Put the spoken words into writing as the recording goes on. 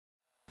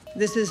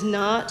This is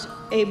not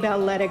a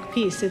balletic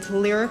piece. It's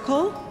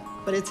lyrical,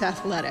 but it's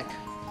athletic.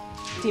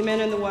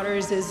 Deepen in the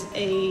Waters is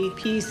a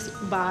piece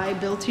by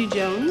Bill T.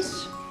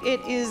 Jones.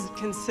 It is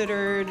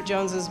considered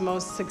Jones's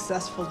most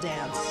successful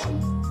dance.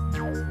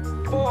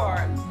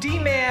 For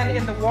D-Man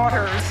in the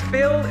Waters,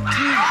 Bill T.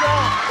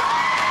 Jones.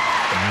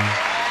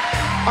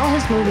 All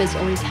his movements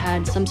always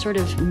had some sort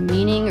of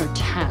meaning or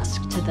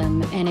task to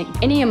them, and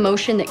any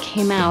emotion that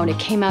came out, it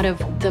came out of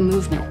the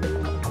movement.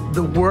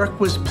 The work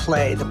was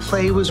play, the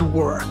play was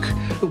work.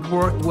 The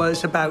work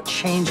was about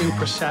changing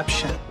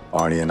perception.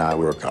 Arnie and I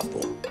were a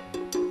couple.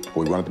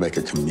 We wanted to make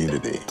a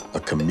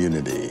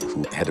community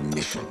who had a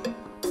mission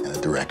and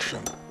a direction.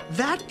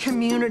 That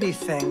community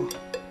thing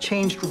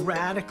changed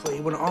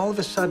radically when all of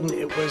a sudden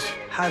it was,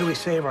 how do we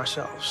save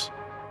ourselves?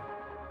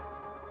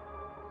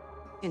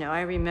 You know,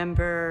 I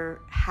remember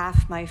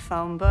half my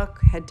phone book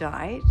had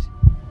died.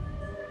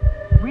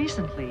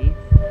 Recently,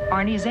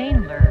 Arnie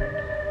Zane learned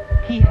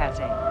he has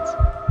AIDS.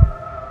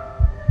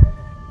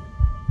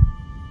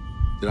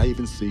 Did I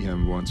even see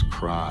him once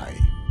cry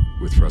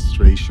with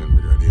frustration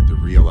when he had to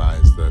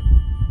realize that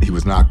he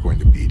was not going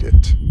to beat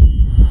it?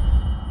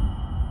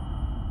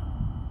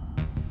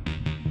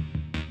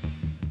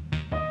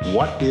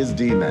 What is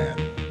D-Man?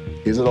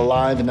 Is it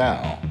alive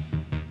now?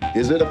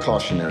 Is it a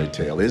cautionary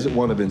tale? Is it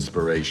one of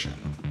inspiration?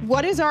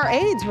 What is our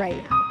AIDS right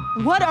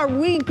now? What are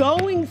we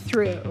going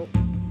through?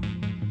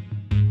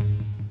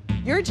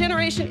 Your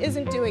generation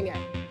isn't doing it.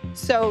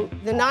 So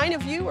the 9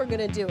 of you are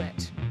gonna do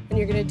it. And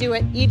you're gonna do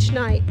it each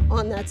night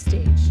on that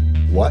stage.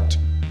 What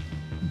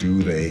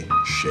do they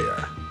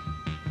share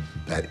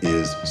that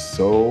is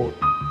so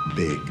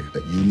big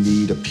that you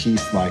need a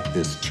piece like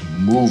this to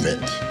move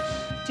it?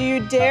 Do you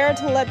dare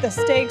to let the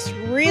stakes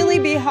really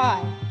be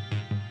high?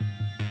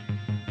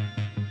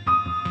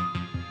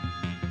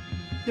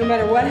 No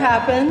matter what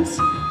happens,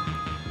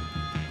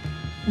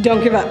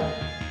 don't give up.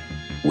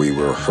 We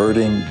were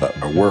hurting, but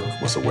our work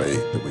was a way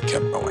that we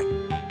kept going.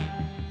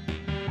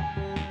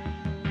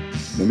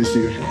 Let me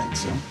see your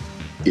hands.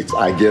 It's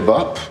I give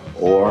up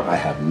or I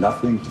have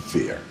nothing to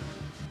fear.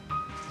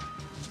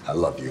 I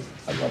love you.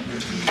 I love you.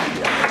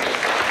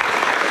 Yeah.